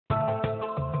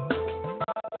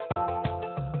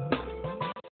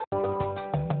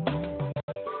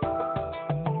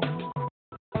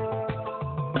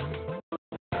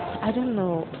I don't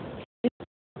know.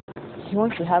 He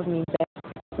wants to have me there.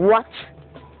 What?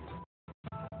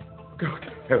 God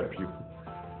help you.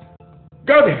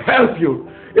 God help you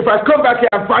if I come back here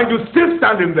and find you still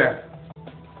standing there.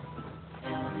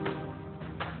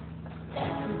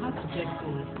 You have to get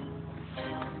going.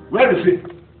 Where is he?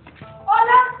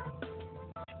 Ola!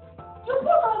 You put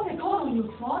out a gun on your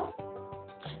son?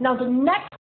 Now the next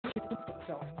time you put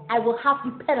yourself, I will have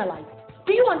you penalized.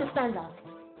 Do you understand that?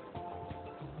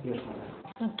 Yes, madam.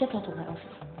 Now get out of my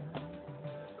office.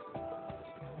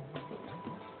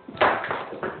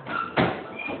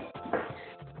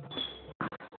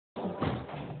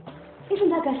 Isn't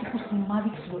that guy supposed to be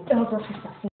married to your elder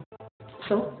sister?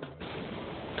 So?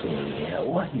 Tonya,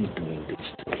 why are you doing this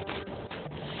to me?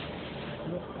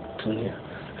 Tonya,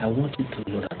 I want you to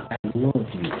know that I love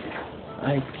you.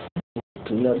 I care,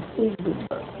 Tonya, don't do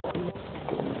that.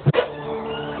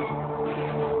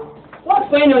 What's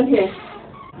going on here?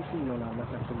 Listen, Lola, like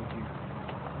I told you,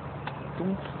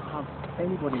 don't have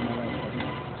anybody in my life but me.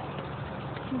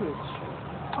 Serious.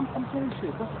 I'm very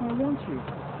serious. That's why I want you.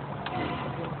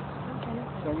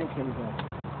 So you're okay with that?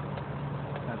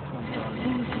 That's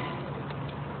fine.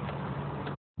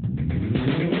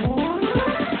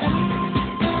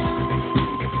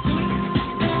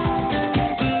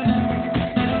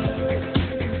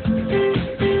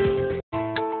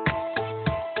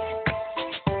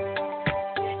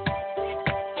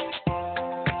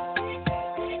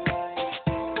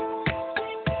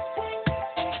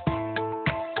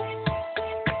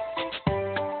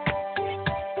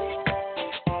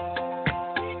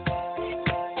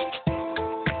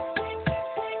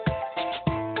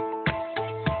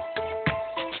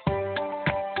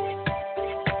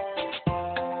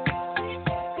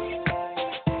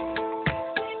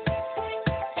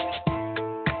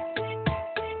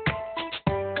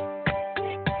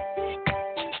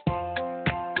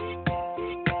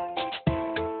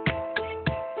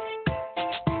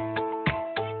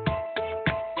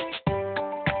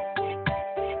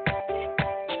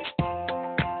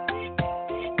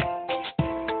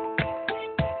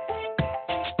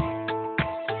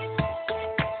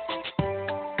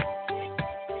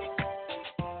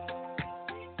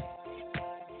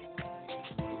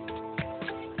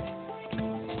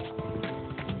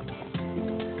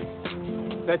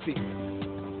 Betsy.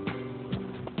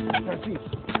 Betsy.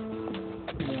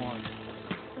 Come on.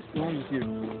 What's wrong with you?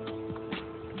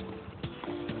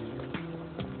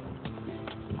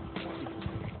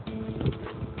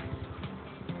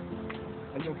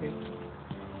 Are you okay?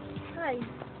 Hi.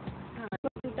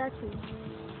 I'm Betsy.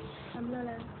 I'm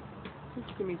Lola.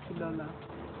 Nice to meet you, Lola.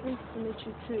 Nice to meet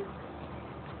you too.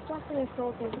 Justin has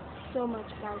told me so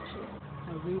much about you.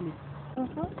 Oh, really?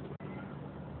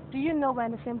 Do you know we're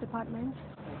in the same department?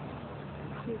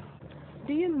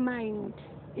 Do you mind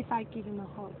if I give him a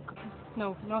hug?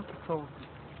 No, not at all.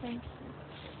 Thank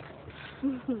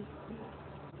you.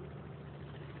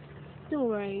 Don't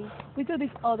worry. We do this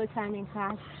all the time in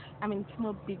class. I mean, it's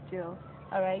no big deal.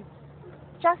 Alright?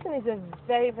 Justin is a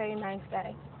very, very nice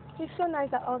guy. He's so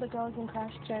nice that all the girls in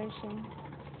class cherish him.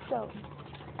 So,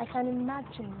 I can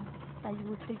imagine that you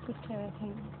would take good care of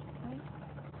him. Right?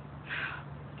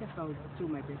 Guess I'll do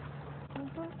my best.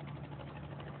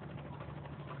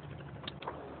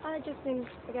 I just think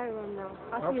I gotta run now.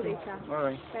 I'll see you later.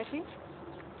 Alright. Betty?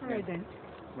 Alright then.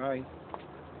 Bye.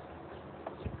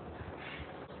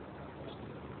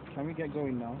 Can we get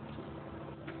going now?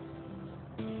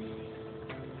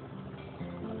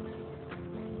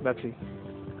 Betsy.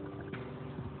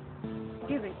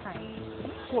 Give it time.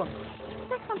 What?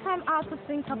 Take some time out to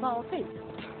think about it.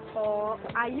 Or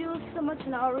are you so much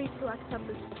in a hurry to accept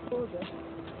this proposal?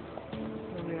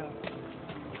 Oh, yeah.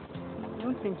 I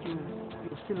don't think you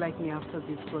still like me after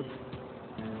this, but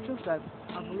it's just that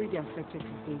I've already accepted to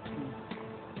date you.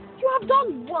 You have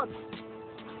done what?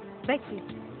 Becky,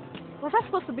 was that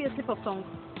supposed to be a slip of tongue?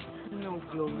 No,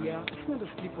 Gloria, it's not a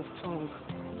slip of tongue.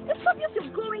 It's obvious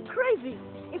you're going crazy.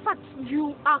 In fact,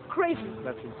 you are crazy.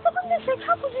 Betsy. For goodness sake,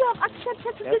 how could you have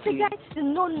accepted to date a guy you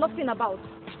know nothing about?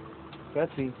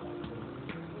 Betsy.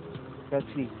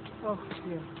 Betsy. Oh,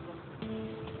 yeah.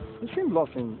 You seem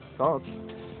lost in thoughts.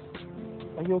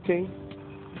 Are you okay?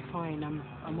 Fine,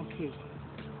 I'm okay.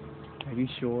 Are you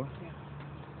sure?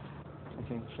 Yeah.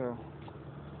 Okay, so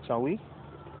shall we?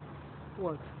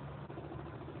 What?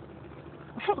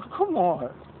 Come on.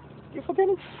 You're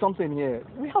forgetting something here.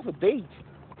 We have a date.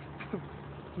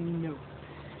 No.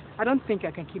 I don't think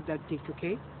I can keep that date,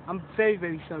 okay? I'm very,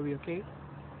 very sorry, okay?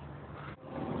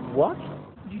 What?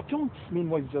 You don't mean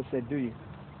what you just said, do you?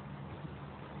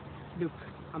 Look,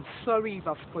 I'm sorry if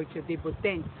I've spoiled your day, but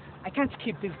then I can't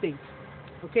keep this date,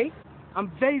 okay?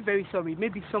 I'm very, very sorry.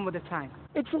 Maybe some other time.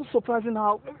 It's so surprising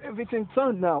how everything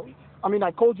turned now. I mean,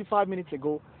 I called you 5 minutes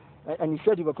ago, and you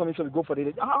said you were coming, so we go for the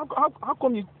date. How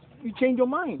come you changed your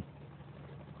mind?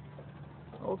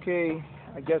 Okay,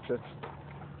 I get it.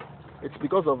 It's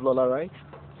because of Lola, right?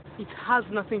 It has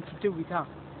nothing to do with her.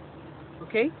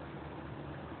 Okay?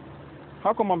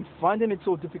 How come I'm finding it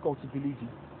so difficult to believe you?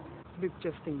 Look,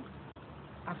 Justin,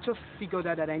 I've just figured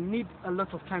out that I need a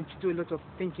lot of time to do a lot of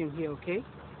thinking here, okay?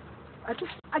 I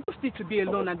just need to be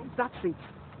alone, and that's it.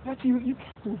 Betty, you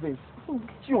can't do this. Do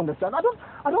you understand? I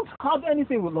don't have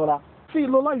anything with Lola. See,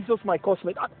 Lola is just my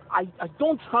classmate. I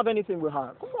don't have anything with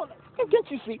her. Come on, can't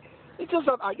you see? It's just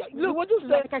that look, what you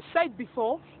said, like I said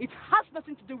before, it has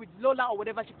nothing to do with Lola or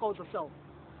whatever she calls herself.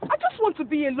 I just want to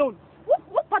be alone.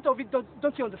 What part of it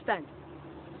don't you understand?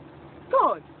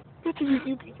 God. Betty,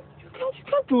 you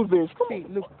can't do this. Come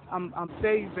on. Look, I'm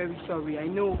very, very sorry. I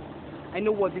know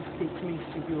what this thing means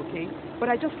to you, okay? But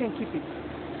I just can't keep it.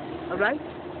 Alright?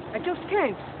 I just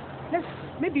can't.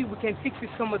 Maybe we can fix it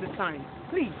some other time.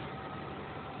 Please.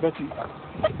 Betty,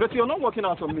 you're not working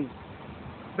out on me.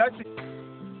 Betty.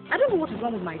 I don't know what is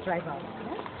wrong with my driver.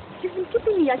 He's been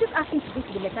keeping me. I just asked him to go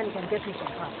to the mechanic and get me some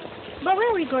parts. But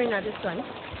where are we going at this time?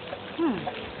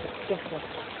 Guess what?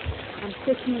 I'm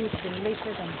taking you to the latest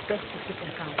and best ticket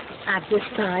in town. At this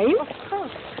time? Of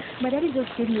course. My daddy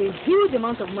just gave me a huge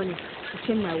amount of money to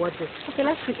change my wardrobe. Okay,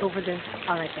 let's sit over there.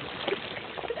 All right then.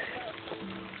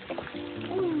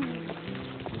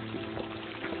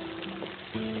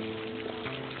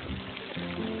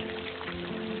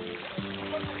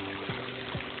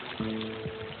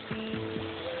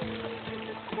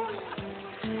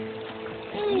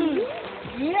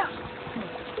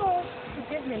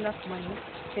 Enough money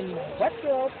to change my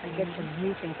wardrobe and get some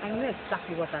new things. I know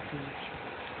exactly what that means.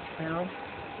 Well,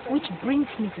 which brings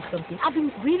me to something. I've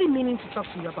been really meaning to talk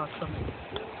to you about something.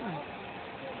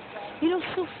 You know,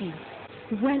 Sophie,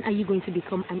 when are you going to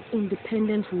become an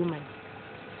independent woman?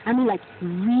 I mean, like,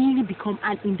 really become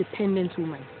an independent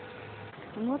woman.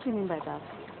 And what do you mean by that?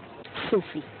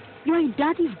 Sophie, you're a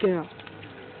daddy's girl.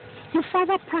 Your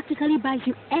father practically buys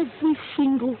you every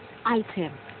single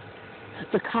item.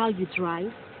 The car you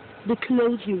drive, the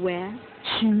clothes you wear,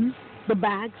 shoes, the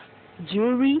bags,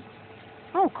 jewelry.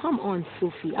 Oh, come on,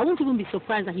 Sophie. I won't even be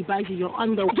surprised that he buys you your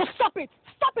underwear. Just stop it!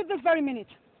 Stop it this very minute!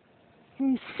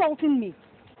 You're insulting me.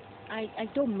 I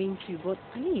don't mean to, but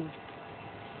please.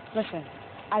 Listen,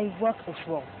 I work as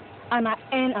well. And I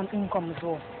earn an income as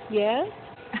well. Yeah?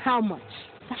 How much?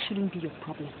 That shouldn't be your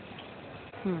problem.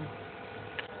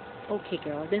 Okay,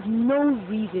 girl. There's no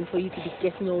reason for you to be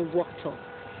getting all worked up.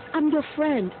 I'm your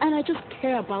friend, and I just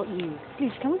care about you.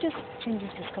 Please, can we just change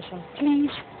this discussion? Please?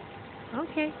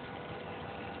 Okay.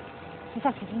 In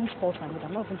fact, it's really spoils my mood.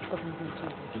 I'm not even discussing this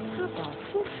with you. How about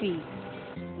Sophie?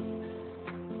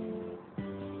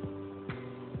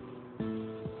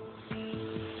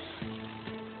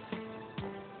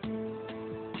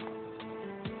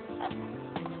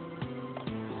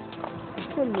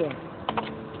 Sonia.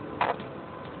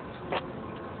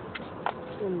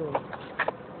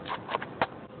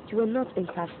 You were not in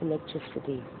class for lectures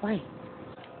today. Why?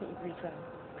 Rita,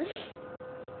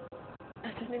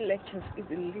 attending lectures is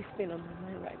the least thing on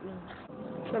my mind right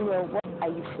now. Samuel, what are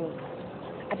you saying?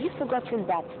 Have you forgotten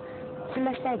that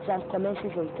semester exam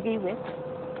commences in 3 weeks?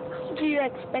 How do you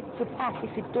expect to pass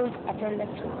if you don't attend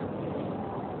lectures?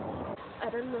 I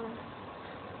don't know.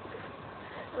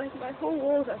 Like my whole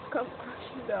world has come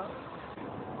crashing down.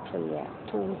 Sonia,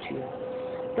 I told you.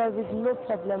 There is no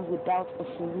problem without a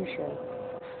solution.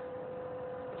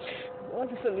 What's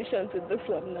the solution to this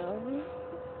one now?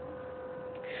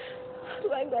 How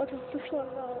do I get out of this one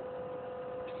now?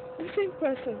 The same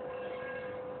person.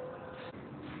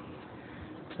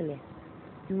 Sonia,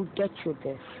 you will get through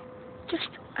this. Just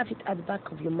have it at the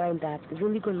back of your mind that it's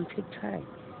only going to take time.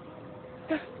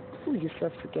 Pull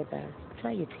yourself together.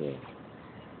 Dry your tears.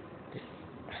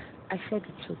 I said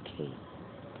it's okay.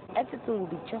 Everything will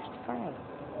be just fine.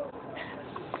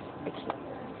 Okay.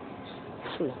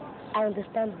 See, I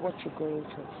understand what you're going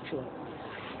through, sure.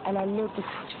 And I know this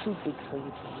is too big for you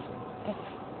to handle.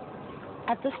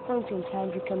 But at this point in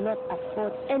time, you cannot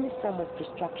afford any form of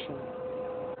distraction.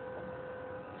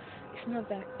 It's not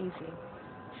that easy.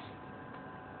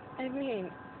 I mean,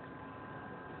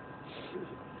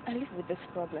 I live with this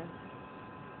problem.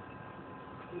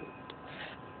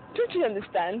 Don't you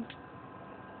understand?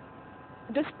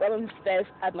 This problem stares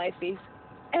at my face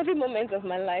every moment of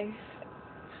my life.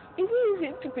 Is it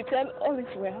easy to pretend all is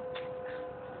well?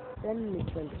 Let me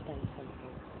make you understand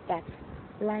something. That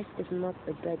life is not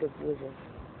a bed of roses.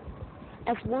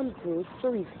 As one grows,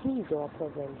 so is his or her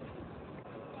problem.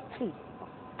 See,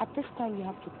 At this time, you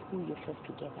have to pull yourself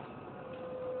together.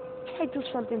 Try do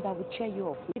something that will cheer you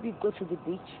up. Maybe go to the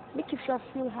beach, make yourself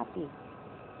feel happy.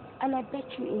 And I bet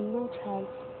you in no time,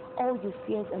 all your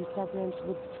fears and problems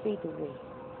would fade away.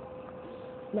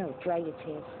 Now, dry your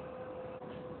tears.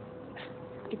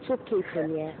 It's okay,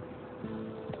 Sonia.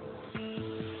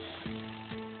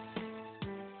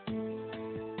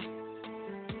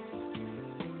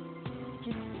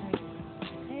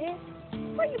 Hey,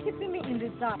 why are you keeping me in the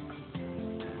dark?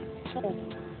 Oh,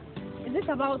 is this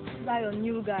about that your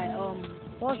new guy?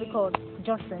 What's it called?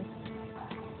 Justin.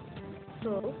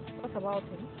 So, what about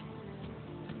him?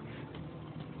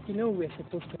 You know we're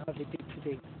supposed to have a date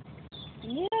today.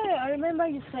 Yeah, I remember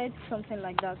you said something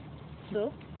like that.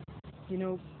 So? You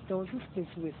know, there was this place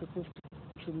we were supposed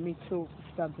to meet, so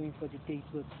we start going for the date,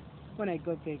 but when I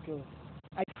got there, girl,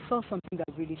 I saw something that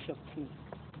really shocked me.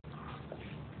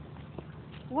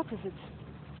 What is it?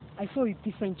 I saw a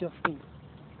different Justin.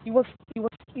 It was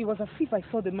as if I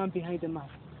saw the man behind the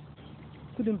mask.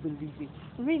 Couldn't believe it.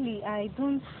 Really, I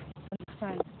don't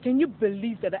understand. Can you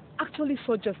believe that I actually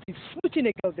saw Justin smooching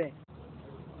a girl there?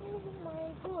 Oh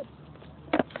my God.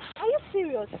 Are you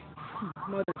serious?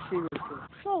 Not that serious, girl.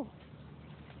 So,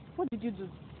 what did you do?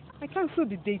 I canceled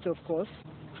the date, of course,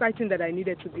 frightened that I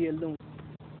needed to be alone.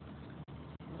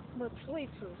 But wait,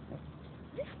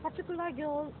 this particular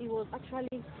girl, it was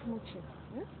actually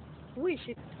smooching. Who is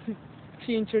she?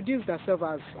 She introduced herself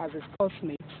as his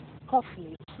classmate.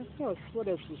 Classmate? Of course, what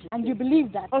else would she And say? you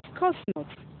believe that? Of course not.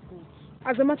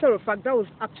 As a matter of fact, that was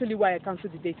actually why I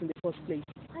cancelled the date in the first place.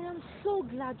 I am so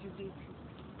glad you did.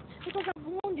 Because I've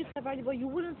warned you severally, but you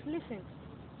wouldn't listen.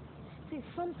 See,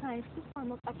 sometimes people are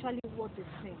not actually what they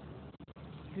say.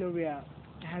 Gloria,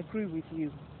 I agree with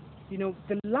you. You know,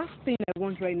 the last thing I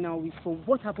want right now is for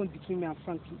what happened between me and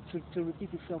Frank to repeat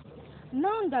itself.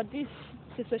 Now that this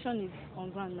situation is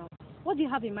on ground now, what do you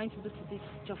have in mind to do to this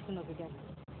Justin over there?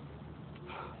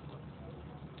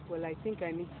 Well, I think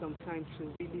I need some time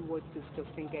to really watch this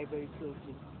Justin guy very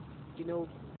closely. You know,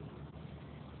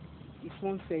 it's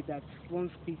once said that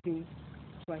once beaten,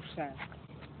 twice shy.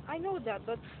 I know that,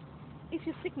 but if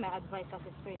you seek my advice as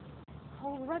a friend, I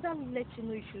would rather let you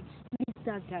know you should leave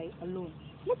that guy alone.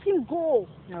 Let him go.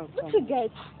 No, What you get?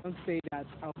 don't say that.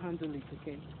 I'll handle it,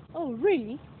 okay? Oh,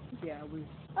 really? Yeah, I will.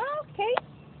 Okay.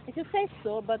 If you say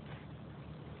so, but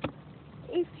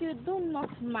if you do not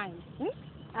mind,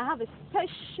 I have a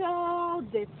special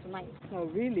date tonight. Oh,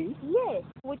 really? Yes,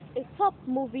 with a top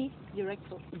movie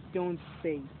director. Don't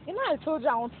say. You know, I told you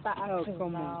I want to start acting. Oh,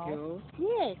 come now. on, girl.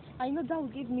 Yes, I know that will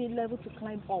give me a level to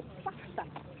climb up faster.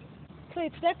 So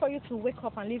it's there for you to wake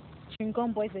up and leave chewing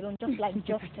gum boys alone, just like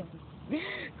Justin.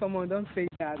 Come on, don't say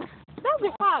that. That's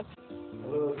the fact.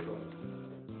 Hello,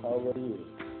 son. How are you?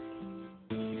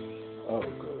 Oh,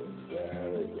 good.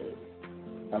 Very good.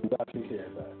 I'm glad to hear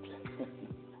that.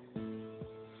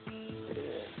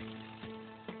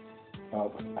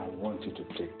 But I want you to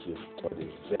take your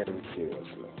studies very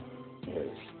seriously.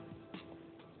 Yes.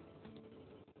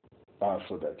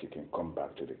 So that you can come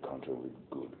back to the country with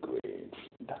good grades.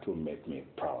 That will make me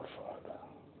a proud father.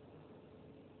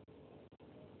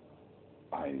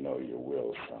 I know you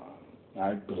will, son.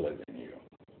 I believe in you.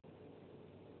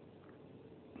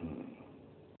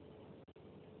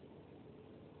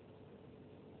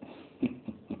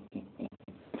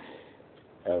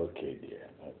 Okay, dear.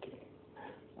 Okay.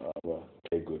 Well,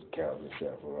 take good care of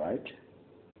yourself, all right?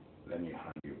 Let me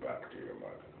hand you back to your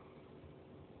mother.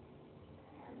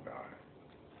 Bye.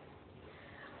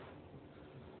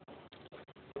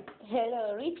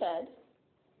 Hello, Richard.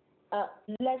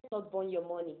 Let's not burn your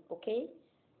money, okay?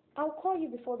 I'll call you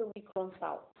before the week runs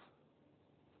out.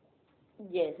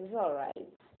 Yes, it's all right.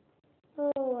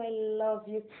 Oh, I love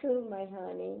you too, my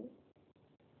honey.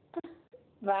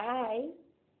 Bye.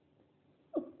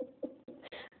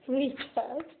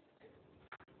 Richard.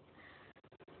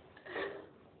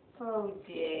 Oh,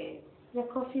 dear. Your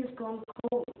coffee's gone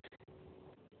cold.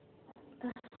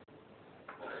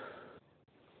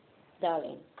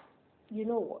 Darling, you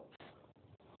know what?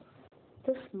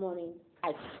 This morning,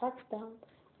 I sat down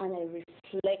and I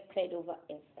reflected over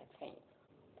everything.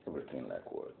 Everything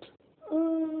like what?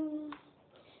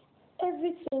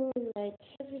 Everything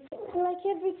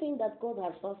that God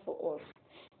has done for us.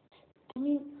 I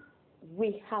mean,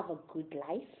 we have a good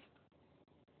life,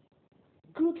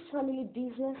 good family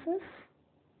businesses,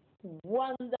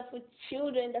 wonderful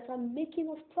children that are making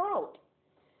us proud.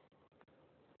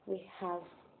 We have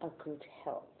a good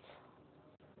health.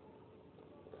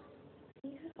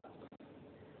 Yeah.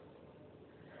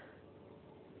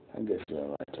 I guess you're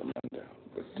right, Amanda.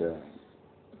 But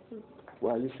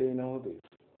why are you saying all this?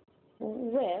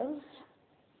 Well,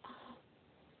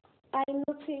 I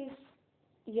noticed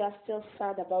you are still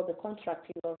sad about the contract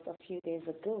you lost a few days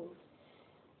ago.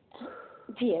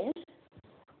 Dear,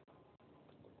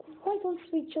 why don't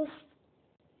we just,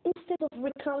 instead of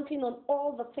recounting on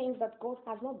all the things that God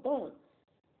has not done,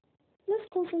 let's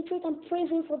concentrate on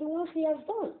praising for the ones He has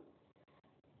done.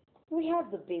 We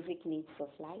have the basic needs of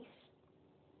life.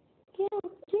 Yeah,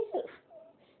 yes.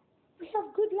 We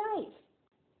have good life.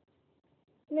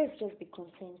 Let's just be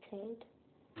contented.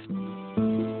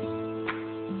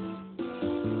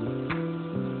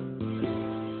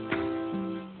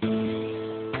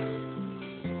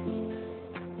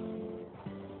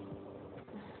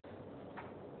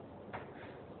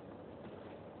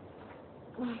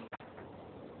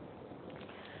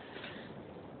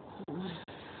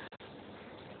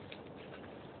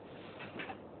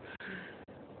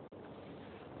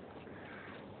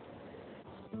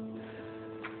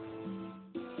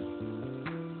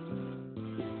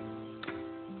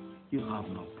 You have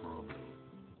no problem.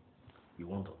 You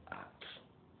want to act.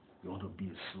 You want to be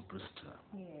a superstar.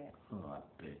 Yeah. Oh,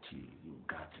 I bet you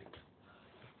got it.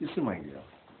 You see, my dear,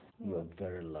 you are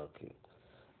very lucky.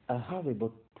 I have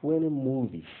about 20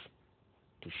 movies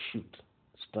to shoot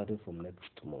starting from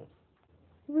next month.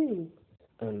 Really?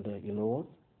 And you know what?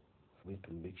 We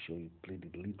can make sure you play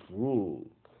the lead role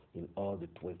in all the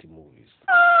 20 movies.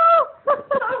 Oh,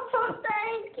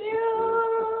 thank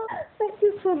you. Thank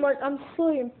you so much. I'm so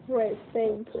impressed.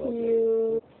 Thank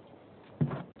you.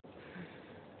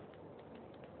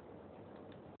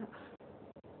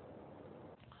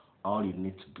 All you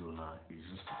need to do now is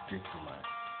just to take to my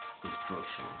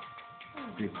instructions.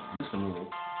 Take just a minute.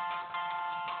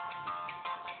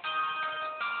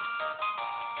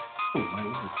 Oh, my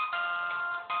goodness.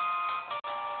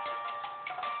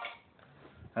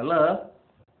 Hello?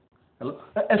 Hello?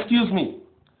 Excuse me.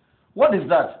 What is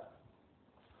that?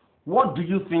 What do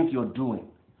you think you're doing?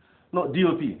 No,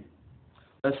 DOP.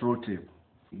 Let's rotate.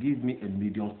 Give me a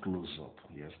medium close-up.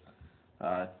 Yes.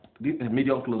 Give a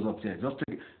medium close-up here. Just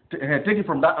take it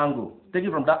from that angle. Take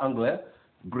it from that angle. Eh?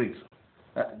 Great.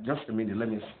 Just a minute. Let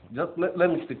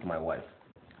me speak to my wife.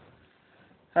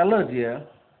 Hello, dear.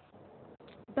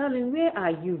 Darling, where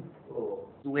are you? Oh,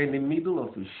 we're in the middle of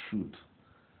a shoot.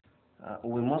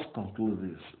 We must conclude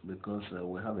this because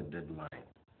we have a deadline.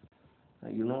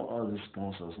 You know, all these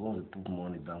sponsors, once they put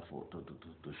money down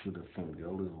to shoot a film, they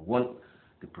always want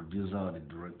the producer or the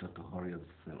director to hurry the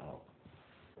film up.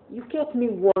 You kept me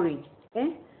worried. Eh?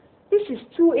 This is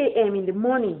 2 a.m. in the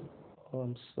morning. Oh,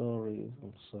 I'm sorry.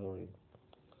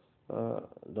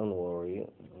 Don't worry.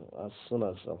 As soon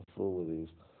as I'm through with this,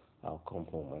 I'll come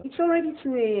home. Eh? It's already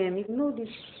 2 a.m. You know this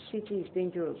city is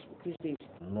dangerous these days.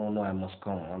 No, I must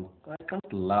come. I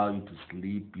can't allow you to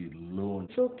sleep alone.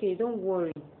 It's okay, don't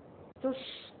worry. Just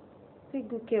take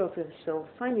good care of yourself.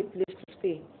 Find a place to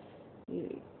stay.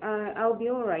 I'll be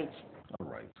all right. All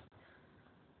right.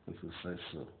 If you say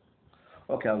so.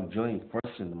 Okay, I'll join you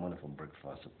first in the morning for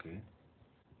breakfast, okay?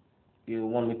 You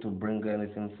want me to bring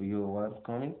anything for you while I'm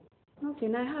coming? Okay,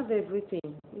 I have everything.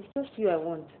 It's just you I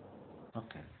want.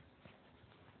 Okay.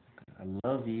 I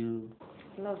love you.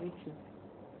 Love you too.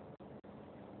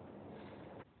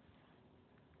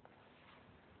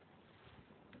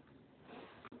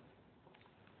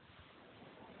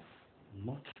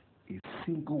 Not a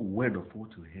single word of what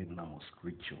you heard now must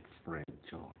reach your friend,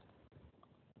 John.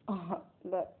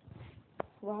 But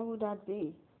why would that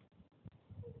be?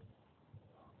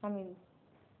 I mean,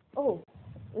 oh,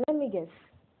 let me guess.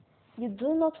 You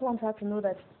do not want her to know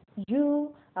that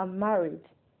you are married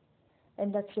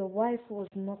and that your wife was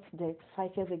not dead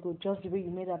 5 years ago, just the way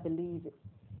you made her believe it.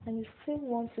 And you still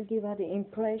want to give her the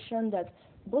impression that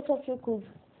both of you could,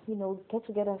 get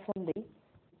together someday.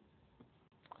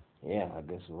 Yeah, I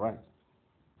guess you're right.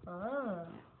 Ah.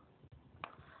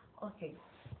 Okay.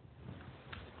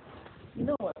 You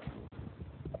know what?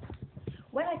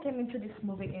 When I came into this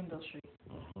movie industry,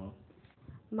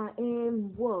 My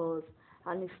aim was,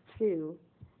 and is still,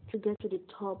 to get to the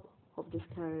top of this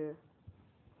career.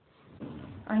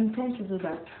 I intend to do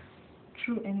that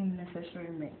through any necessary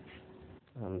means.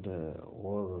 And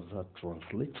what does that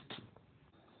translate to?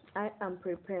 I am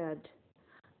prepared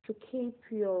to keep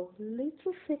your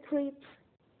little secret,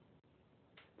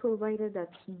 provided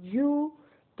that you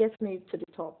get me to the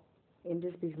top in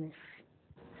this business.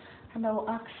 And I will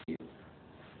ask you,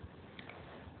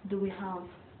 do we have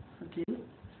a deal?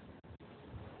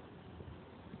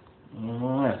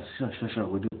 Sure,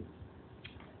 we do.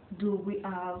 Do we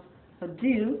have a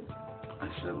deal? I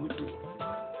said we do.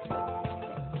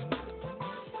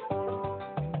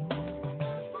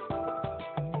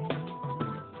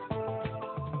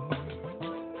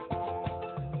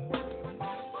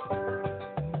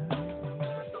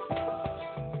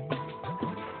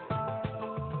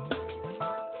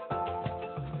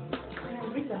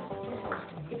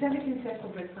 Is everything set for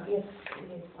breakfast? Yes,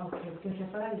 yes. Okay, because your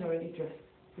father is already dressed.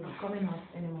 He's coming out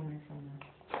any moment from now.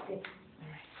 Okay.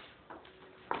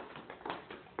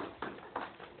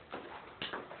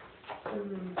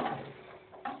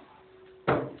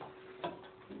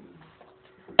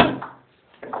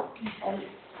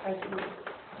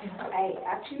 I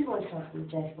actually want to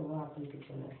apologize for what happened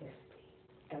between us yesterday.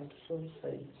 I'm so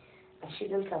sorry. I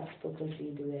shouldn't have spoken to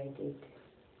you the way I did.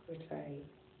 I'm sorry.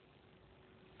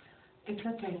 It's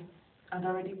okay. I'd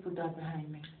already put that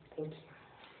behind me. Thank you.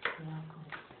 You're welcome.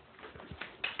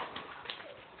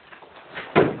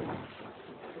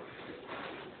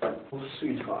 Oh,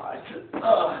 sweetheart.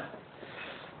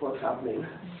 What's happening?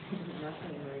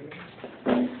 Nothing really.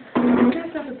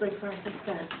 Let's have a breakfast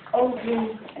instead. Okay.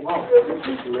 Wow,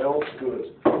 this smells good.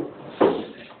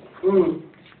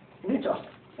 Rita,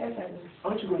 Yes, I will.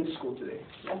 aren't you going to school today?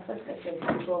 My first lecture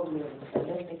is 12 minutes. I'm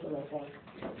just taking my time.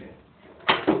 Okay.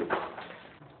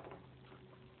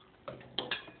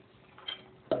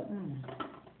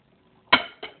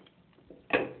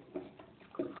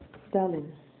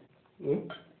 Darling, Hmm?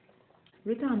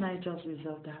 Rita and I just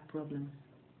resolved that problem.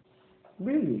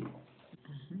 Really?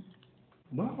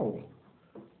 Wow.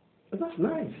 That's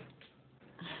nice.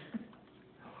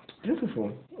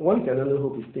 Beautiful. One can only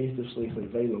hope it stays this way for a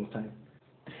very long time.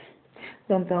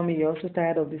 Don't tell me you're also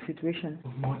tired of the situation.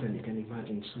 More than you can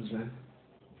imagine, Susan.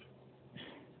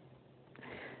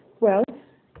 Well,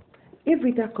 if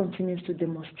Rita continues to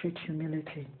demonstrate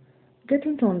humility,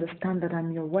 getting to understand that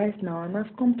I'm your wife now and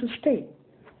I've come to stay,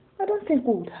 I don't think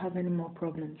we would have any more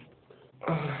problems.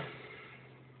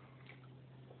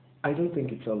 I don't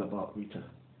think it's all about Rita,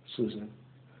 Susan.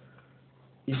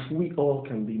 If we all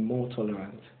can be more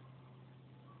tolerant,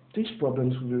 these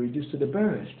problems will be reduced to the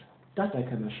barest. That I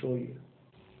can assure you.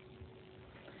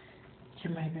 You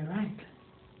might be right.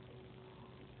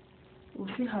 We'll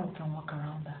see how we can work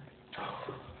around that.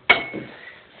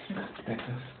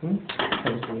 Better. Thank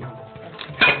you.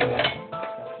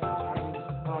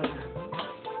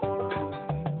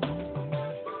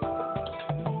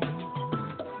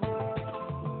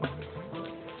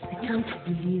 I can't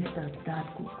believe that Dad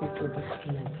could go to this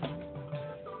length.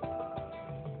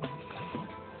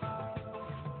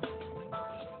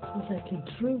 It was like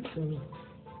a dream to me.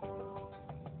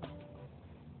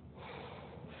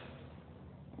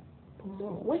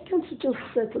 Mom, why can't you just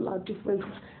settle our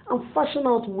differences and fashion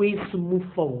out ways to move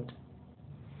forward?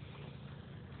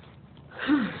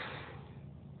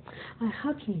 I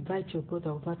had to invite your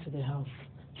brother over to the house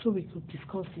so we could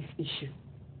discuss this issue.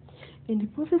 In the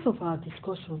process of our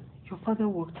discussion, your father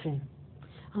walked in,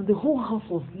 and the whole house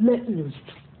was let loose.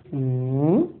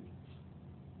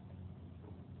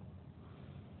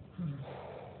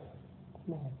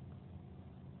 Mom,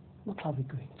 what are we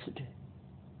going to do?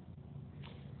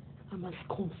 I'm as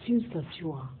confused as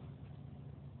you are.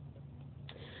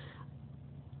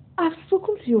 I've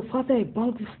spoken to your father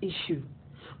about this issue,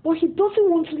 but he doesn't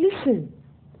want to listen.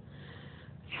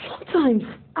 Sometimes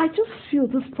I just feel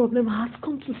this problem has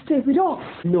come to stay with us.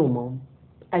 No, Mom.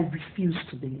 I refuse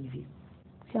to believe you.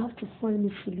 We have to find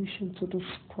a solution to this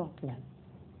problem.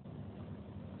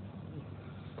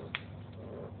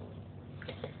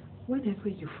 Whenever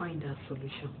you find that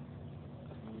solution,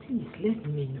 please let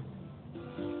me know.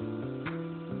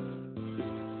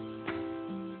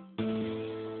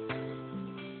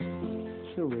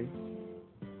 So, Ray,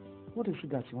 what is it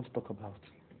that you want to talk about?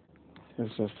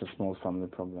 It's just a small family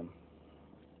problem.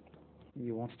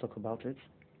 You want to talk about it?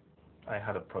 I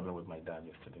had a problem with my dad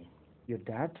yesterday. Your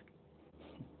dad?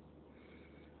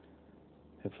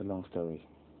 It's a long story.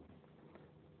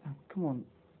 Come on,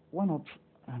 why not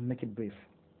make it brief?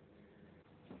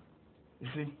 You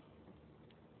see,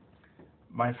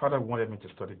 my father wanted me to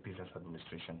study business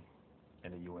administration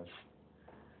in the U.S.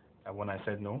 And when I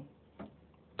said no,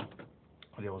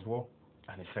 there was war.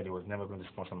 And he said he was never going to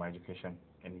sponsor my education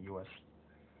in the U.S.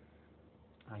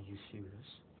 Are you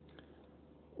serious?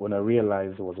 When I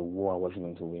realized there was a war I wasn't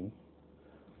going to win,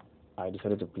 I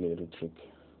decided to play a little trick.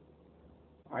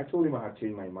 I told him I had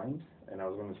changed my mind and I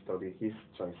was going to study his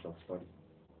choice of study.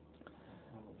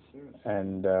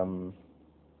 And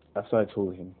after I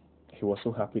told him, he was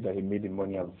so happy that he made the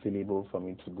money available for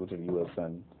me to go to the U.S.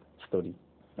 and study.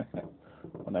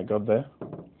 When I got there,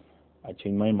 I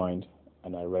changed my mind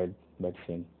and I read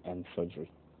medicine and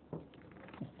surgery.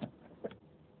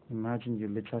 Imagine you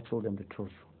literally told them the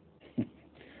truth.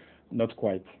 Not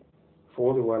quite. For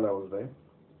all the while I was there,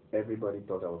 everybody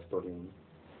thought I was studying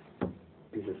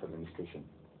business administration.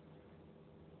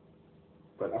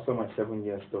 But after my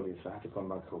 7-year studies, I had to come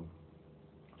back home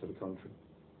to the country.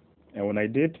 And when I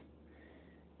did,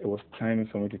 it was time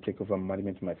for me to take over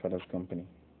management of my father's company.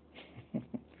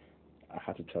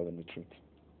 had to tell them the truth.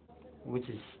 Which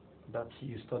is that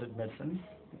you studied medicine?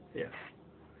 Yes.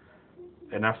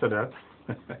 And after that,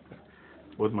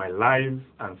 both my life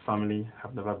and family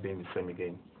have never been the same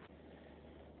again.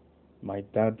 My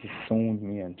dad disowned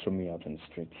me and threw me out on the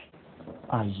streets.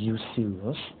 Are you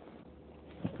serious?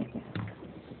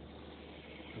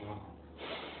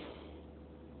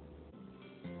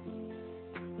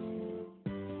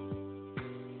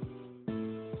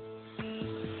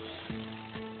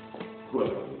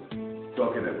 Well,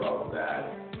 talking about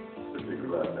that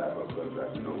particular type of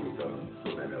contract, we've done so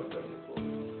many of them before.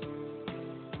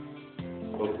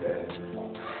 Okay.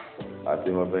 Our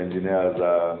team of engineers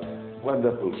are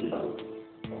wonderful people.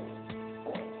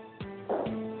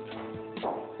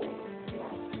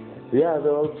 Yeah,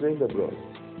 they're all trained abroad.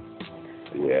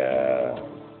 Yeah.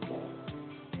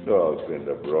 They're all trained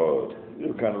abroad.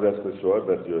 You can rest assured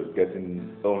that you're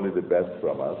getting only the best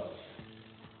from us.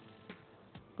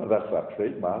 Well, that's our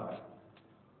trademark.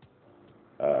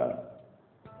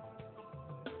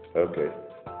 Okay.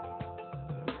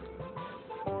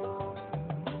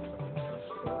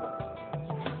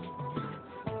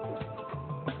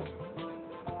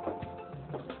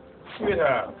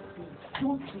 Sweetheart.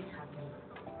 Don't sweetheart.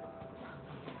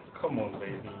 Come on,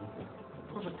 baby.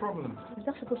 What's the problem? Is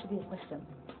that supposed to be a question?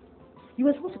 You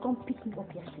were supposed to come pick me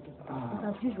up yesterday. But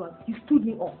as usual, you stood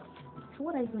me up. So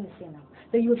what are you going to say now?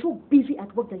 That you were so busy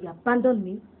at work that you abandoned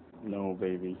me? No,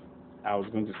 baby. I was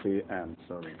going to say I'm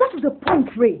sorry. That is the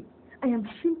point, Ray. I am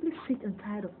simply sick and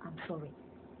tired of I'm sorry.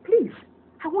 Please,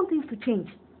 I want things to change.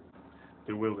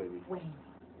 They will, baby.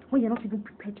 When you're not even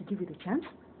prepared to give it a chance?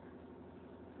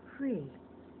 Ray,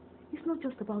 it's not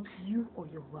just about you or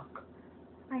your work.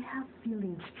 I have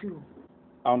feelings too.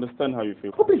 I understand how you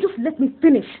feel. Oh, please just let me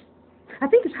finish. I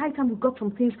think it's high time we got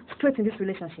some things straight in this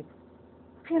relationship.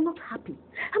 I am not happy.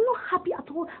 I'm not happy at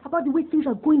all about the way things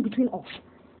are going between us.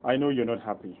 I know you're not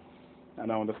happy,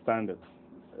 and I understand it.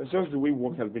 It's just the way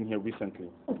work has been here recently.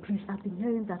 Oh, please, I've been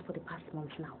hearing that for the past month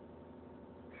now.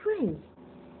 Ray,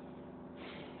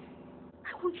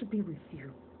 I want to be with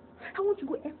you. I want to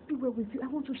go everywhere with you. I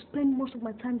want to spend most of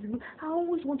my time with you. I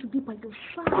always want to be by your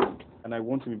side. And I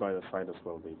want to be by your side as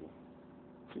well, baby.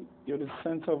 See, you're the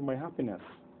center of my happiness.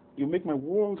 You make my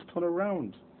world turn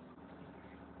around.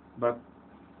 But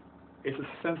it's a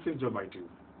sensitive job I do,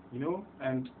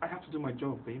 and I have to do my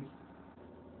job, baby.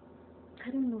 I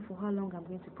don't know for how long I'm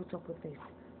going to put up with this.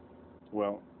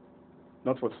 Well,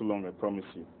 not for too long, I promise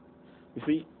you. You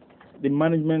see, the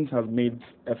management has made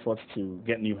efforts to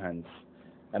get new hands.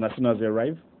 And as soon as they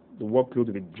arrive, the workload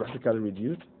will be drastically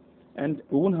reduced, and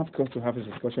we won't have cause to have this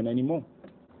discussion anymore.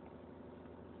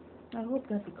 I hope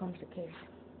that becomes the case.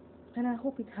 And I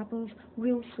hope it happens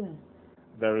real soon.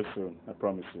 Very soon, I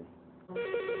promise you.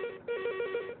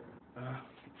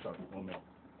 Sorry, 1 minute.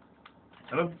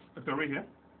 Hello, Dr. Ray here.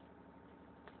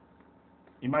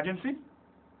 Emergency?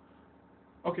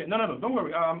 Okay, no, don't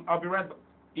worry. I'll be right back.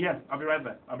 Yes, I'll be right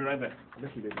back.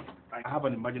 Listen, baby. I have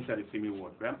an emergency at the female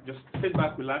ward, right? Just sit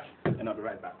back, relax, and I'll be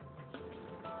right back.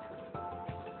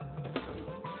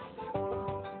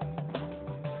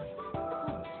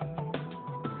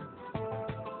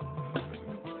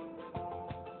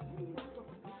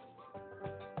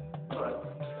 All right.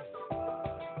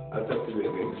 I'll talk to you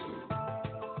again soon.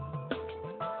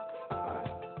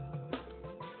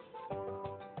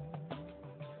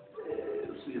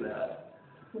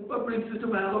 What brings you to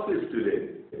my office today?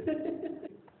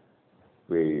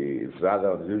 It's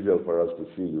rather unusual for us to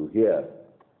see you here.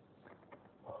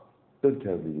 Don't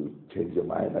tell me you changed your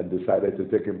mind and decided to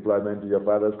take employment in your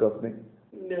father's company?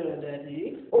 No,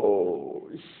 Daddy. Oh,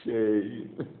 shame.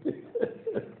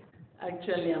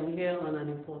 Actually, I'm here on an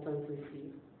important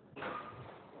receipt.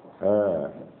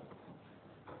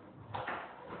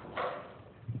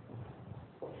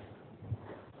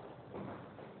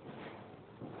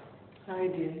 Hi,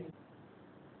 dear.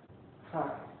 Hi.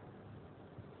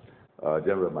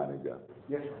 General Manager.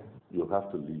 Yes, sir. You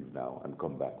have to leave now and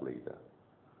come back later.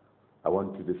 I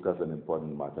want to discuss an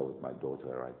important matter with my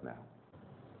daughter right now.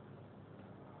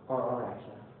 All right,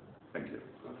 sir. Thank you.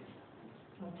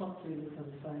 I'll talk to you later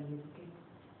before I leave, okay?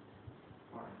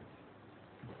 All right.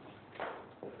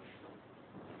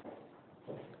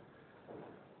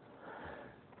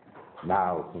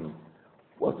 Now,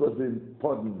 what was the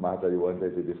important matter you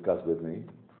wanted to discuss with me?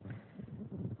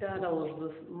 Dad, I was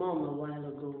with Mom a while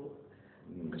ago.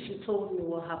 She told me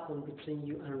what happened between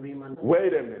you and Raymond.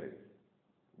 Wait a minute.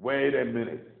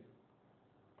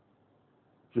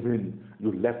 You mean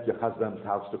you left your husband's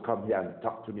house to come here and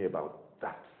talk to me about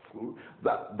that fool,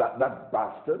 that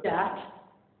bastard? Dad,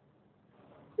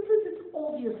 isn't it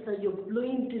obvious that you're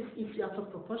blowing this issue out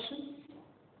of proportion?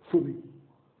 Fumi,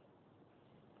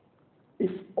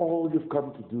 if all you've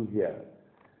come to do here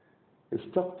is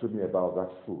talk to me about that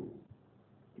fool,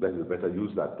 then you better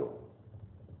use that door.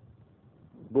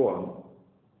 Go on.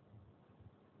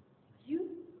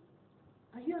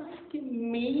 Are you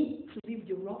asking me to leave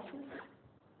your office?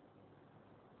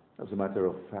 As a matter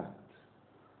of fact,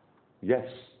 yes.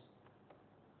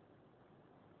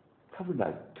 Haven't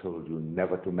I told you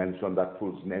never to mention that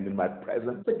fool's name in my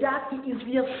presence? But Dad, he is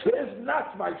your son. He is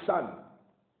not my son.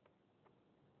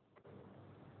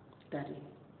 Daddy,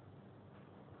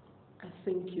 I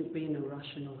think you're being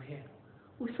irrational here.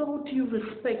 With all due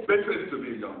respect... Listen to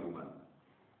me, young woman.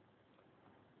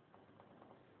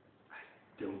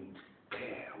 I don't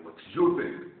care what you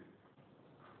think.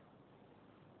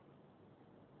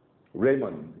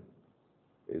 Raymond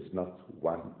is not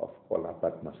one of Ola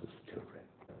Badmas's children.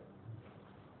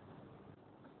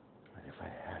 And if I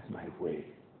had my way,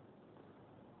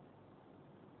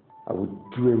 I would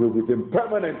do away with him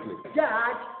permanently.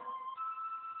 Dad!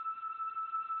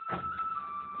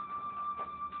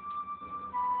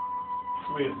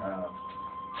 Sweetheart,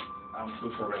 I'm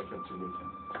so sorry I kept you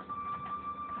waiting.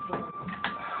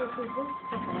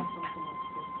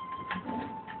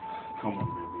 Come on,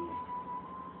 baby.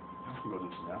 I've forgotten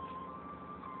to that.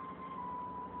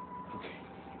 Okay.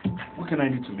 What can I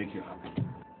do to make you happy?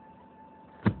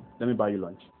 Let me buy you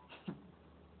lunch.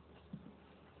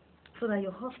 So that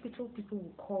your hospital people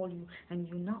will call you and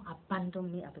you now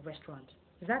abandon me at the restaurant.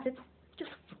 Is that it?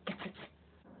 Just forget it.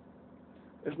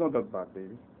 It's not that bad,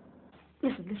 baby.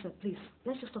 Listen, please.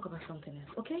 Let's just talk about something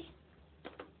else, okay?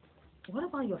 What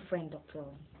about your friend, Dr.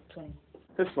 Tony?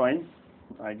 It's fine.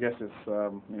 I guess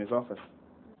it's in his office.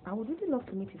 I would really love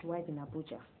to meet his wife in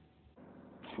Abuja.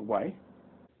 Why?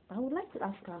 I would like to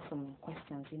ask her some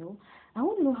questions, you know. I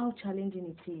want to know how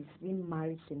challenging it is being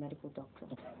married to a medical doctor.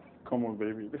 Come on,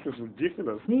 baby. This is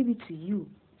ridiculous. Maybe to you,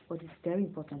 but it's very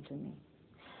important to me.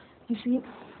 You see,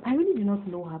 I really do not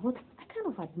know her, but I kind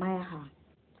of admire her.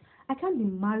 I can't be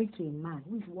married to a man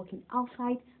who is working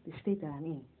outside the state that I'm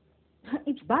in.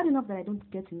 It's bad enough that I don't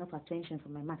get enough attention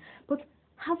from my man, but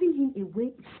having him away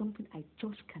is something I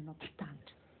just cannot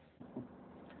stand.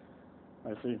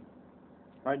 I see.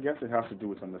 I guess it has to do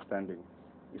with understanding.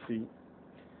 You see,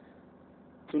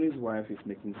 Tony's wife is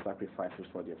making sacrifices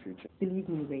for their future. Believe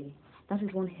me, Ray, that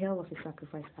is one hell of a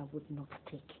sacrifice I would not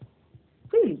take.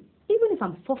 Really, even if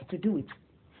I'm forced to do it.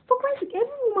 For Christ's sake,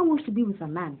 every woman wants to be with a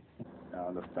man. I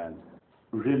understand.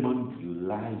 Raymond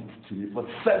lied to me for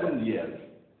 7 years.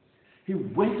 He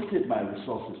wasted my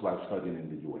resources while studying in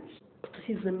the U.S. But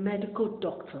he's a medical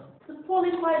doctor. The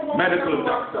qualified one. Medical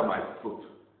doctor, my foot.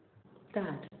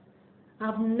 Dad,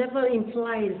 I've never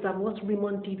implied that what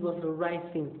Raymond did was the right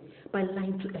thing by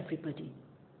lying to everybody.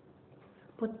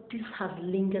 But this has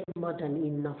lingered more than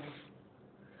enough.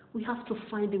 We have to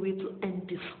find a way to end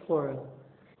this quarrel.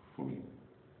 For me.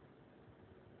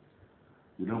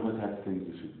 You know what I think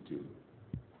you should do?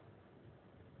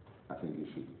 I think you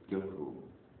should go home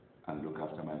and look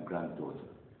after my granddaughter.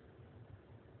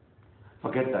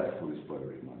 Forget that foolish boy,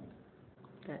 Raymond.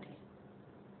 Daddy,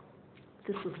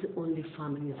 this is the only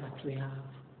family that we have.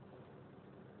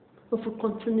 If we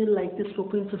continue like this,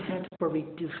 we're going to head for a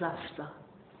disaster.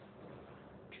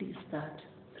 Please, Dad.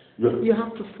 You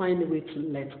have to find a way to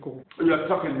let go. You're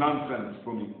talking nonsense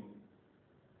for me.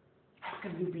 How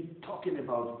can you be talking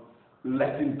about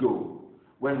letting go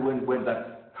when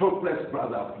that hopeless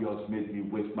brother of yours made me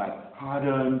waste my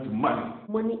hard-earned money?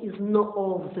 Money is not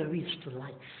all there is to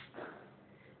life.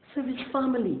 There is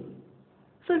family.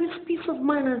 There is peace of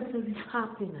mind and there is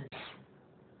happiness.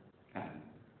 And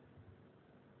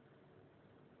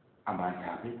am I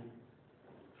happy?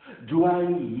 Do I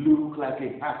look like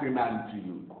a happy man to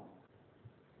you?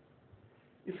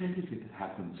 If anything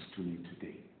happens to me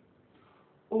today,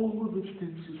 all the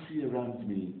things you see around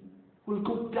me will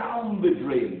go down the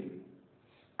drain.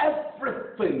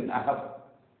 Everything I have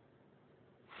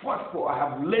fought for, I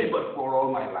have labored for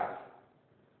all my life.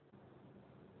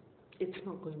 It's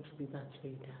not going to be that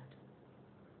way, Dad.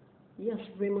 Yes,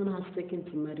 Raymond has taken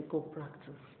to medical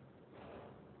practice.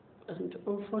 And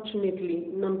unfortunately,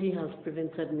 Namdi has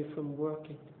prevented me from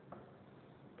working.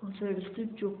 But there is still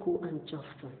Joko and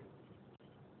Justin.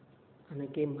 And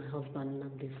again, my husband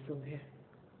Namdi is still here.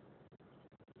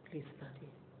 Please, Daddy.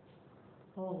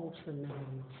 All hopes are never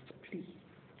lost, please.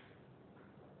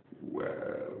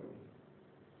 Well,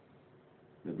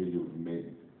 maybe you've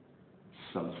made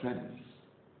some sense.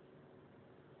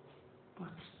 But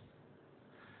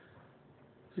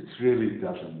it really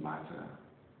doesn't matter.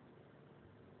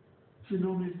 You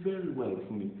know me very well,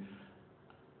 Fumi.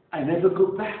 I never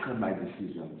go back on my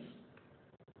decisions.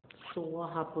 So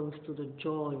what happens to the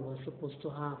joy we're supposed to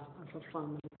have as a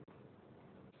family?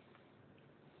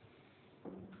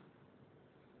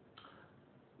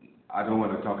 I don't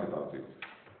want to talk about it.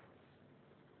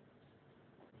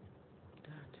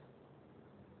 Dad,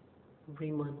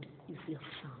 Raymond is your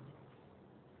son.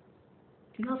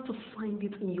 You have to find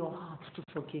it in your heart to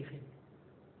forgive him.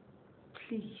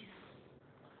 Please.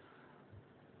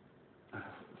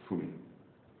 Fumi,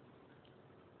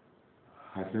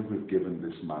 I think we've given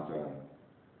this matter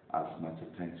as much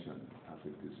attention as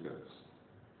it deserves.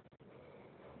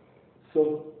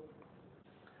 So,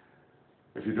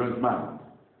 if you don't mind,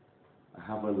 I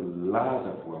have a lot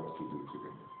of work to do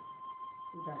today.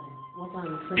 Daddy, what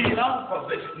I'm saying... Enough of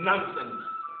this nonsense!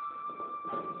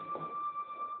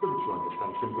 Don't you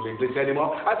understand simple English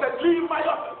anymore? I said leave my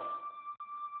office!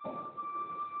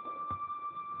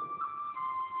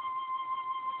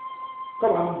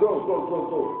 Come on, go.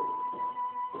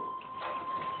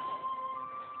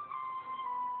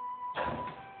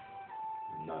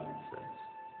 Nonsense.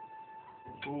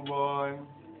 Oh boy.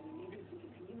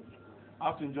 I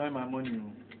have to enjoy my money.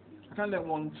 I can't let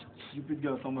one stupid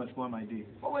girl somewhere spoil my day.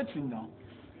 But wait till now.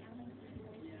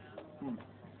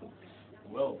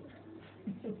 Well,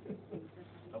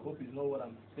 I hope you know what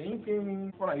I'm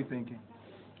thinking. What are you thinking?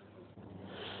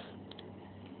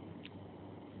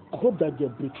 I hope that girl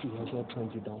Brixie has not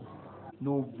turned you down.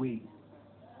 No way.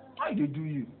 Why they do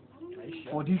you?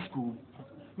 For this school?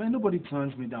 Man, nobody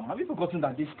turns me down. Have you forgotten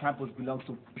that this campus belongs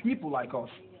to people like us?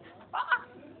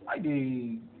 Why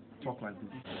they talk like this?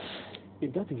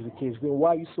 If that is the case, then why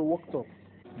are you so worked up?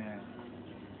 Yeah.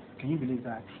 Can you believe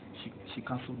that she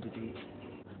cancelled the date?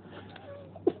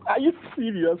 Are you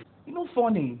serious? You know,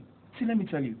 funny. See, let me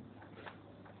tell you.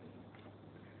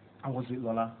 I was with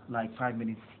Lola like 5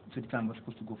 minutes to the time we're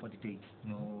supposed to go for the date.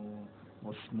 You know,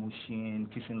 was smooshing,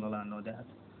 kissing Lola and all that.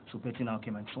 So Betty now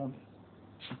came and saw me.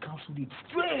 She cancelled it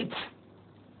straight.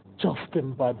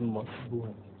 Justin Badmus.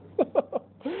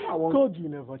 God, you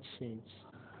never change.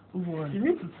 You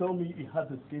need to tell me he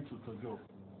had a date with a girl.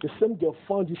 The same girl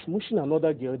found you smooshing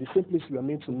another girl, the same place we were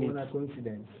meant to meet. What a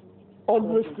coincidence.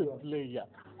 Always a player.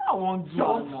 I want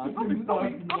Joan now.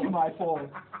 Don't be my fault.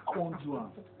 I want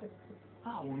Joan.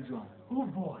 Oh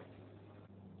boy.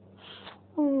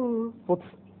 But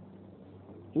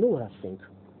you know what I think?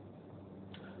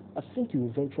 I think you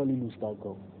eventually lose that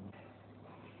girl.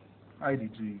 Why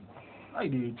did you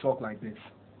talk like this?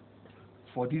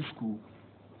 For this school,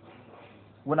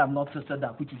 when I'm not tested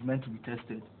that which is meant to be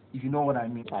tested, if you know what I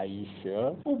mean. Are you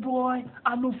sure? Oh boy,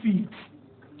 I know fit.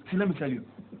 See, let me tell you,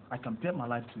 I can bet my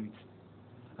life to it.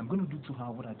 I'm going to do to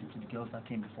her what I did to the girls that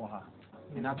came before her.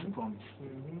 And that's a promise.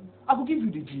 I will give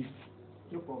you the gist.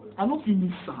 No problem. I don't feel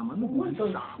me Sam. I don't believe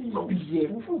Sam. Don't be here.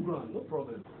 No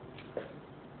problem.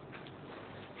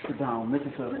 Sit down, make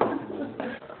yourself comfortable.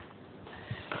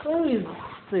 Where is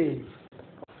Steve?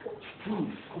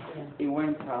 He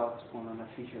went out on an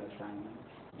official assignment.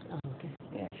 Okay.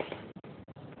 Yes.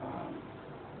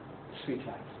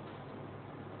 Sweetheart,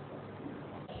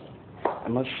 I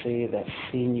must say that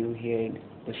seeing you here in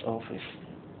this office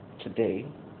today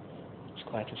is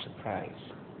quite a surprise.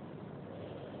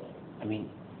 I mean,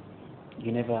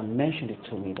 you never mentioned it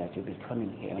to me that you'd be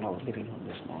coming here when I was leaving home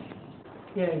this morning.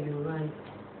 Yeah, you're right.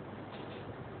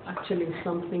 Actually,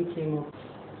 something came up.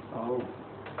 Oh,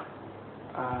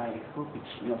 I hope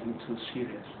it's nothing too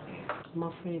serious. I'm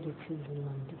afraid it is in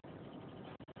London.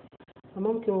 My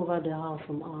mom came over the house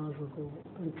some hours ago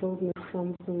and told me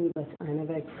something that I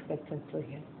never expected to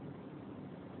hear.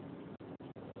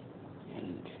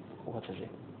 And what is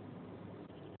it?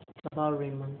 It's about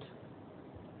Raymond.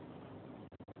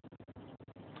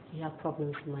 He had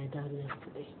problems with my dad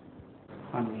yesterday.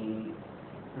 Honey,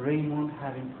 Raymond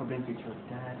having problems with your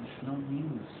dad is no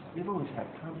news. You've always had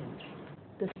problems.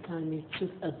 This time it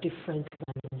took a different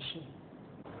dimension.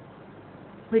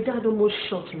 My dad almost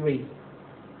shot Ray.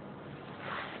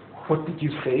 What did you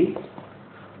say?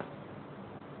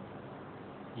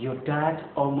 Your dad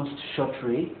almost shot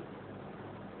Ray?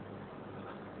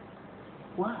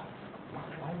 Why?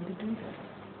 Why would he do that?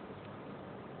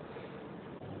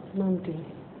 Nandi,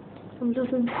 I'm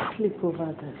losing sleep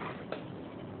over this.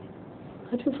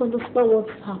 I don't understand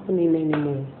what's happening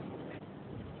anymore.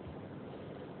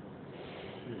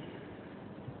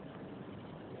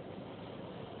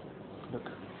 Look,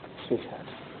 sweetheart,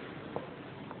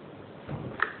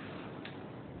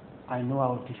 I know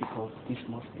how difficult this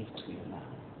must be to you now,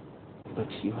 but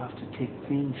you have to take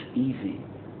things easy,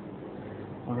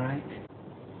 all right?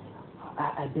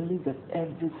 I believe that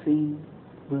everything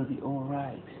will be all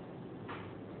right.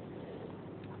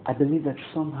 I believe that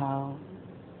somehow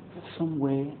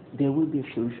somewhere there will be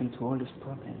a solution to all these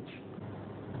problems.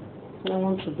 I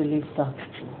want to believe that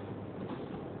too.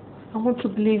 I want to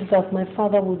believe that my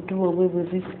father will do away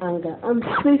with this anger and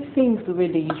say things the way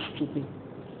they used to be.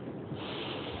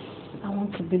 I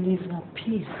want to believe that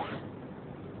peace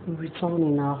will return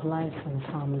in our lives and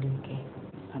family again.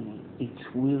 Honey,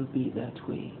 it will be that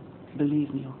way.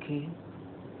 Believe me, okay?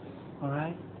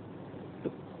 Alright?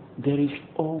 Look, there is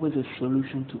always a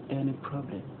solution to any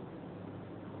problem.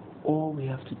 All we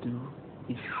have to do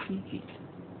is seek it.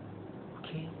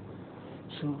 Okay?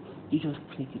 So you just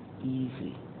take it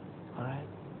easy. Alright?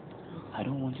 I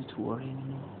don't want you to worry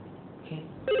anymore. Okay?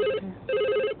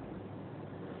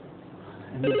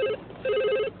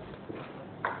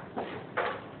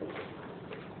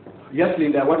 Yes,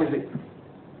 Linda, what is it?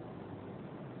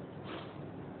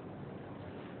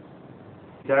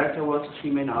 Director wants to see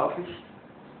me in the office.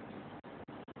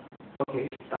 Okay,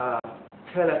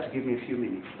 tell her to give me a few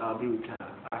minutes. I'll be with her.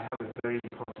 I have a very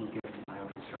important guest in my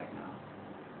office right now.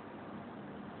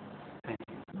 Thank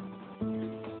you.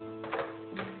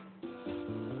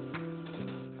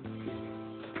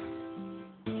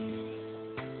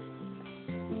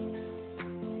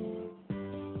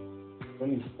 When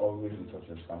he's always in touch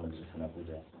with his family in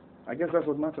Abuja, I guess that's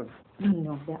what matters.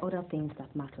 No, there are other things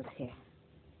that matter here.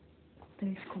 There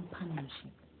is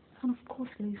companionship. And of course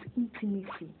there is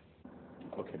intimacy.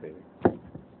 Okay, baby.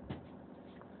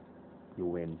 You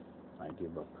win. I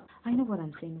give up. I know what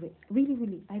I'm saying.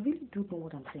 Really, I really do know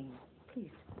what I'm saying.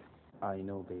 Please. I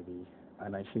know, baby.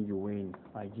 And I think you win.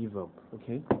 I give up,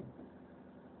 okay?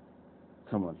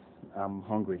 Come on. I'm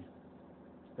hungry.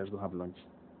 Let's go have lunch.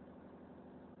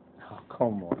 Oh,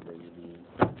 come on, baby.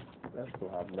 Let's go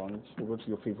have lunch. We'll go to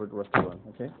your favorite restaurant,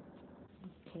 okay?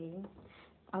 Okay.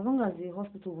 As long as the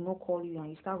hospital will not call you and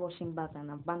you start rushing back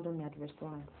and abandon me at the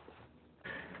restaurant.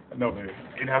 No, baby.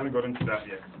 It hasn't gotten to that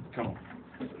yet. Come on.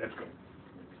 Let's go.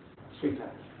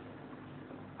 Sweetheart,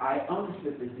 I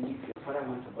honestly believe your father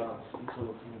went about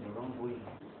control of me the wrong way.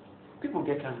 People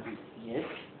get angry, yes,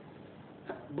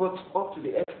 but up to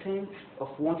the extent of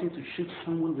wanting to shoot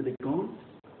someone with a gun,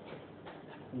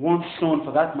 one son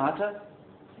for that matter,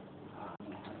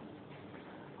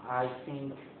 I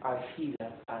think I see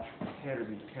that as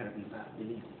terribly bad,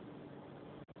 believe me.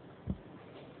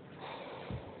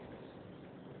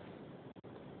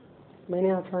 Many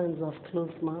a times I've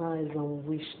closed my eyes and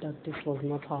wished that this was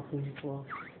not happening to us.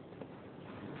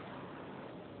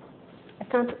 I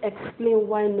can't explain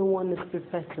why no one is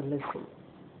prepared to listen.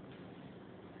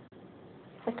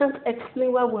 I can't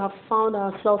explain why we have found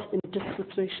ourselves in this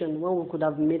situation when we could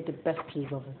have made the best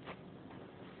use of it.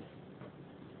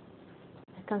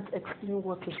 I can't explain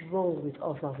what is wrong with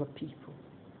us as a people.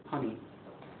 Honey,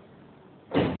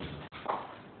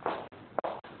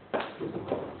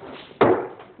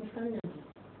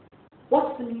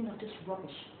 What's the meaning of this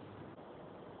rubbish?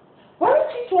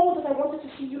 Weren't you told that I wanted to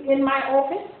see you in my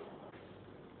office?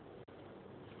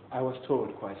 I was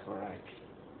told quite all right,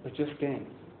 but just then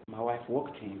my wife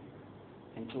walked in,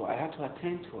 and so I had to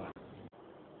attend to her.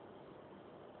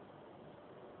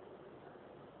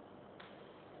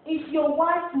 Is your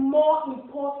wife more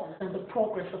important than the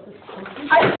progress of this country?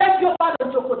 I beg your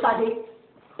pardon, Jokotade.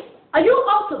 Are you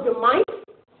out of your mind?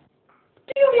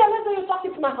 Do you realize that you're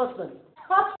talking to my husband?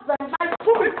 Husband,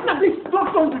 Please,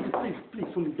 don't do this, please,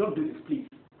 Fumi, don't do this, please.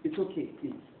 It's okay,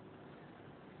 please.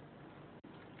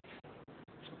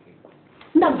 It's okay.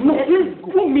 Now, no, please,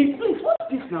 Fumi, please,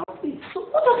 what's this now, please? So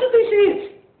what does you think she is?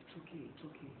 It's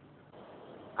okay.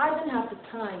 I didn't have the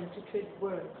time to trade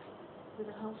words with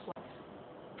a housewife.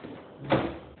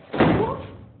 What?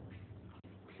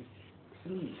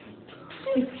 Please.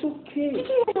 It's okay. Did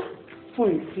you hear that?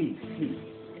 Fumi, please.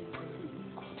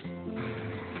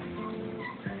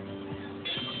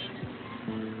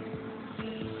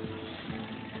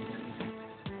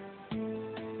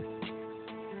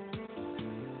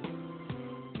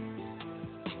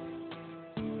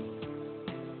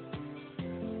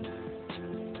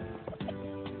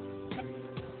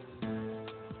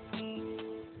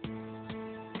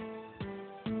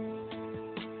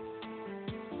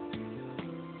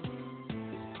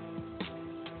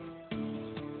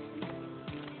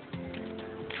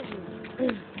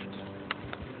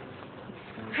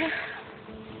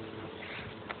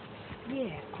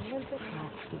 Yeah, I want to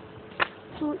ask you.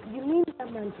 So, you mean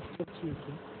that man just spoke to you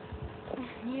again?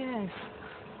 Yes.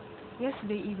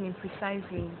 Yesterday evening,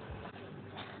 precisely.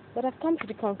 But I've come to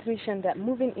the conclusion that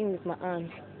moving in with my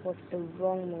aunt was the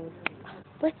wrong move.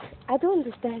 But I don't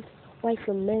understand why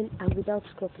some men are without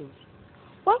scruples.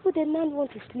 Why would a man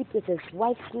want to sleep with his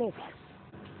wife's nest?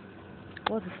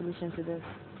 What's the solution to this?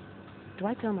 Do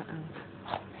I tell my aunt?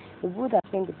 would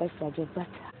have been the best for her job, but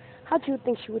how do you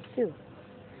think she would feel?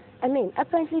 I mean,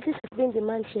 apparently this has been the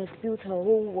man she has built her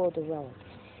whole world around.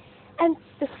 And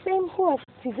the same who has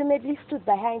presumably stood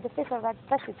by her in the face of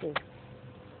adversity.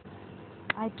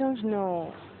 I don't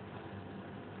know.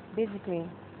 Basically,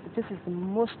 this is the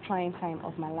most trying time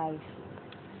of my life.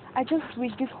 I just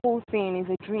wish this whole thing is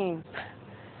a dream.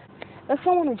 That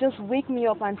someone would just wake me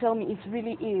up and tell me it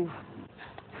really is.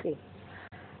 See,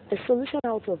 the solution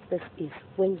out of this is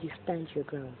when you stand your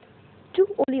ground. Do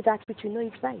only that which you know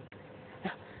is right.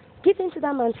 Giving to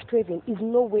that man's craving is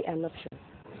no way an option.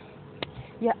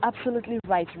 You're absolutely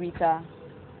right, Rita.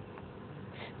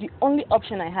 The only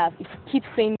option I have is to keep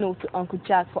saying no to Uncle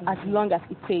Jack for as long as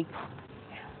it takes.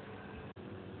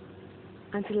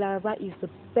 Auntie Laraba is the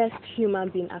best human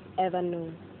being I've ever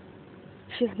known.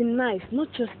 She's been nice, not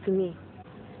just to me,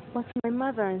 but to my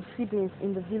mother and siblings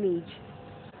in the village.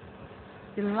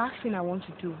 The last thing I want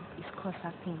to do is cause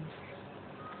her pain.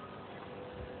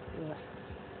 Yeah.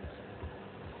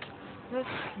 Let's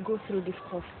go through this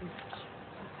course.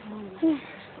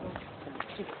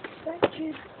 Thank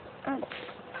you.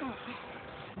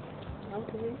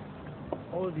 Okay.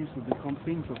 All this will become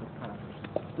things of the past.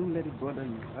 Don't let it bother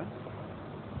you, huh?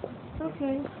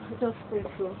 Okay, just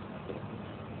grateful.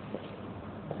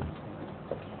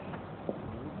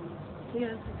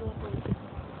 Yes, it's okay.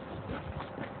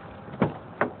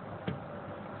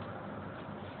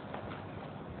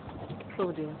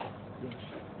 Claudia, Yes.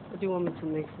 what do you want me to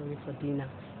make for you for dinner?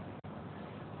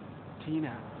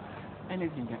 Tina,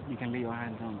 anything that you can lay your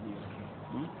hands on me,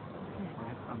 okay?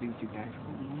 Yeah, I'll be with you guys.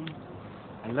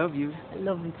 I love you. I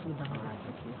love you too, darling. Alright,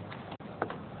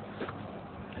 okay.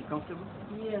 Are you comfortable?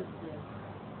 Yes, yes.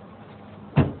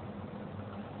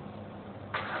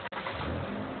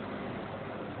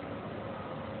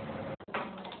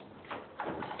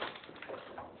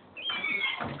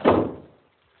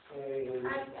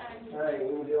 Hi,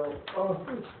 Angel. Oh,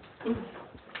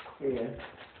 yeah.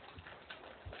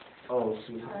 Oh,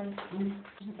 sweet.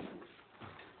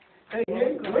 Hey,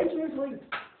 wait.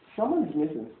 Someone is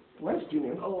missing. Where's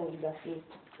Junior? Oh, that's it.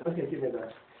 Okay, give me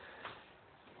that.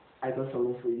 I got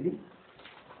something for you.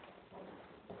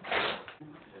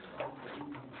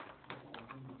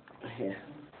 Here.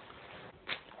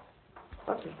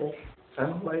 What is this?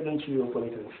 Why don't you open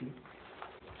it and see?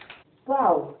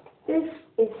 Wow, this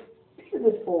is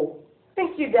beautiful.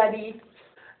 Thank you, Daddy.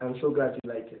 I'm so glad you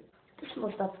like it. This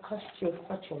must have cost you a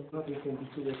fortune. Nothing can be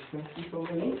too expensive for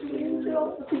me.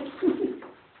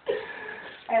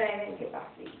 And I didn't get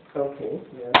back to you. Okay,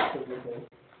 yeah, that's everything.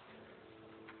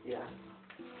 Yeah.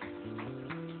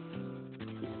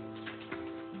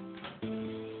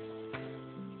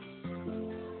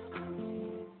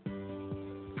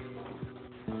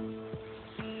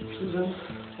 Susan,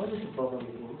 what is the problem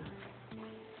with you?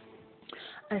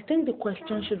 I think the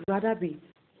question should rather be,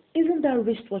 isn't that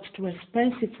wristwatch too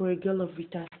expensive for a girl of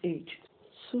Rita's age?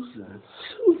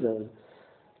 Susan,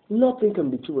 nothing can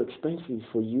be too expensive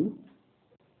for you,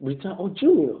 Rita or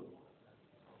Junior.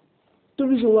 The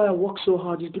reason why I work so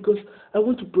hard is because I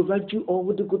want to provide you all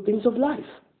with the good things of life.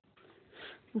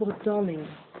 But darling,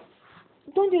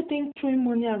 don't you think throwing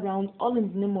money around all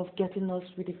in the name of getting us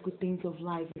with the good things of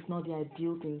life is not the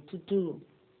ideal thing to do?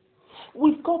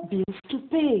 We've got bills to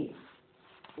pay.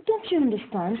 Don't you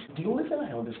understand? The only thing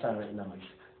I understand right now is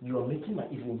you are making my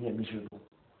evening here miserable.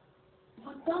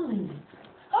 But darling,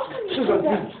 how can you Susan, do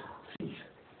that? please.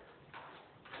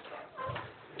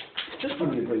 Just give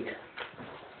me a break.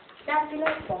 Daddy,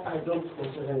 let's go. I don't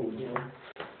consider anything.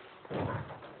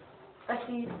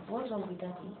 Actually, what's wrong with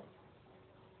Daddy?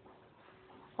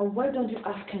 And why don't you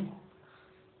ask him?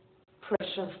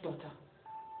 Precious daughter.